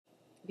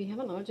We have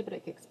an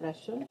algebraic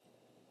expression,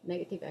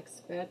 negative x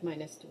squared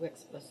minus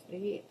 2x plus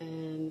 3,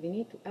 and we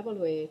need to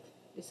evaluate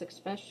this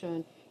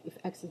expression if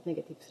x is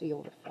negative 3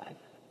 over 5.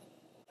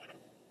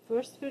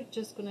 First, we're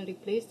just going to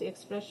replace the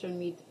expression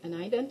with an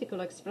identical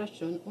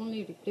expression,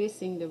 only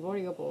replacing the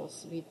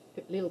variables with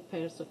little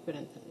pairs of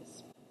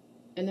parentheses.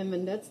 And then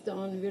when that's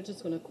done, we're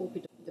just going to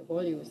copy the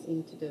values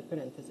into the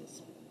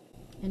parentheses.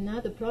 And now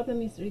the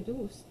problem is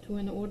reduced to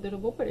an order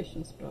of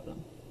operations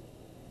problem.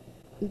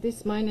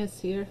 This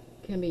minus here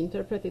can be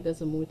interpreted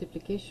as a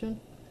multiplication,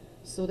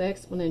 so the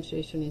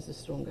exponentiation is the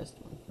strongest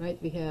one, right?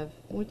 We have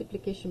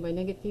multiplication by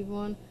negative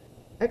 1,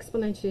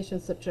 exponentiation,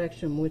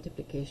 subtraction,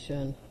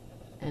 multiplication,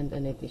 and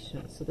an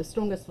addition. So the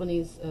strongest one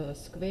is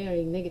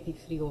squaring negative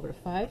 3 over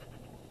 5.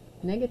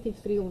 Negative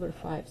 3 over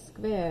 5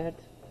 squared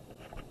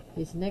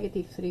is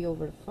negative 3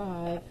 over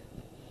 5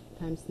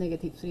 times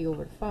negative 3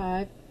 over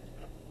 5,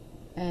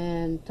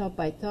 and top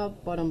by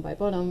top, bottom by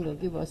bottom will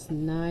give us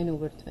 9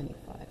 over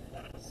 25.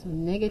 So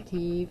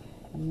negative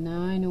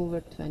 9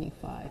 over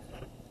 25.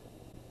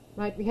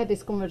 Right, we had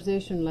this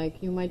conversation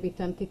like you might be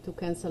tempted to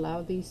cancel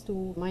out these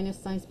two minus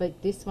signs,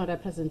 but this one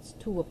represents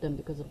two of them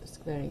because of the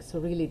squaring. So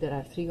really there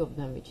are three of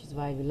them, which is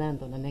why we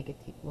land on a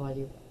negative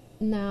value.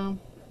 Now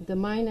the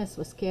minus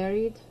was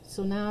carried,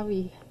 so now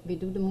we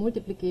do the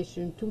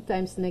multiplication. 2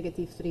 times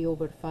negative 3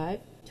 over 5.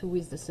 2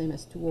 is the same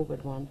as 2 over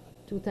 1.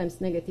 2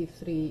 times negative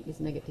 3 is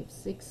negative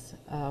 6.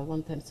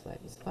 1 times 5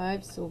 is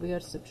 5. So we are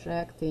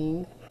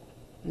subtracting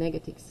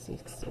negative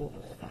 6 over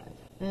 5.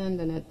 And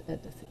then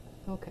add the 3.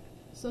 Okay.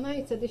 So now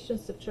it's addition,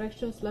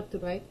 subtractions, left to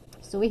right.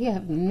 So we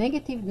have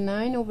negative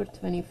 9 over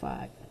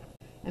 25.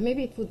 And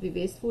maybe it would be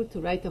wasteful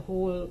to write a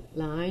whole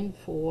line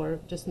for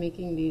just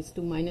making these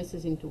two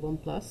minuses into 1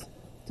 plus.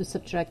 To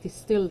subtract is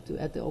still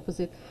to add the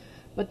opposite.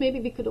 But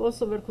maybe we could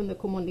also work on the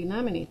common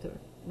denominator,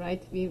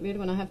 right? We're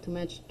going to have to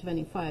match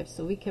 25.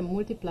 So we can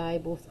multiply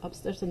both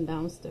upstairs and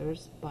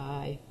downstairs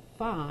by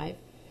 5.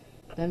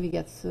 Then we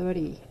get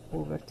 30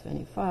 over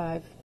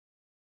 25.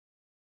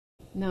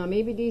 Now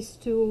maybe these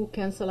two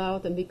cancel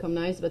out and become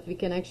nice, but we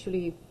can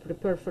actually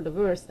prepare for the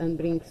worst and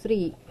bring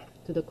 3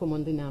 to the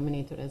common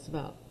denominator as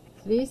well.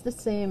 3 is the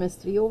same as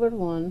 3 over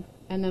 1,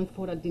 and then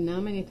for a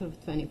denominator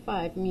of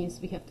 25 means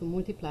we have to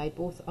multiply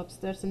both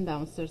upstairs and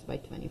downstairs by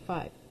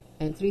 25.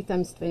 And 3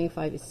 times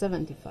 25 is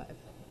 75.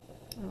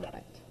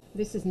 Alright.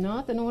 This is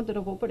not an order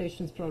of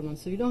operations problem,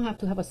 so you don't have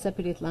to have a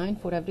separate line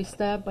for every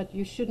step, but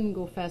you shouldn't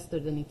go faster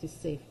than it is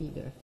safe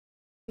either.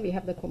 We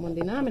have the common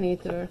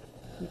denominator,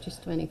 which is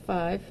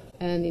 25,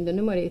 and in the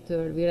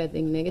numerator we're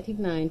adding negative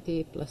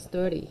 90 plus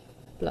 30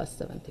 plus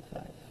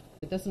 75.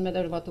 It doesn't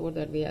matter what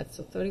order we add,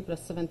 so 30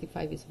 plus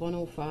 75 is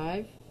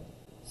 105,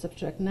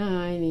 subtract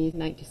 9 is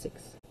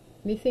 96.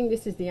 We think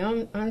this is the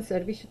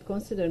answer. We should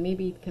consider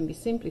maybe it can be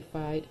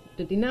simplified.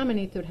 The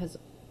denominator has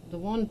the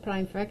one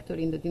prime factor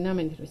in the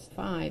denominator is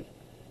 5.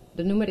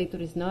 The numerator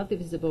is not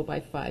divisible by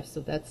 5, so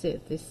that's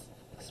it. This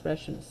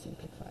expression is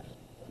simplified.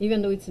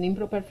 Even though it's an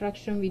improper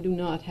fraction, we do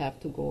not have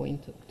to go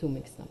into two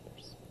mixed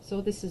numbers. So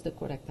this is the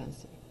correct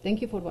answer.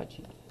 Thank you for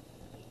watching.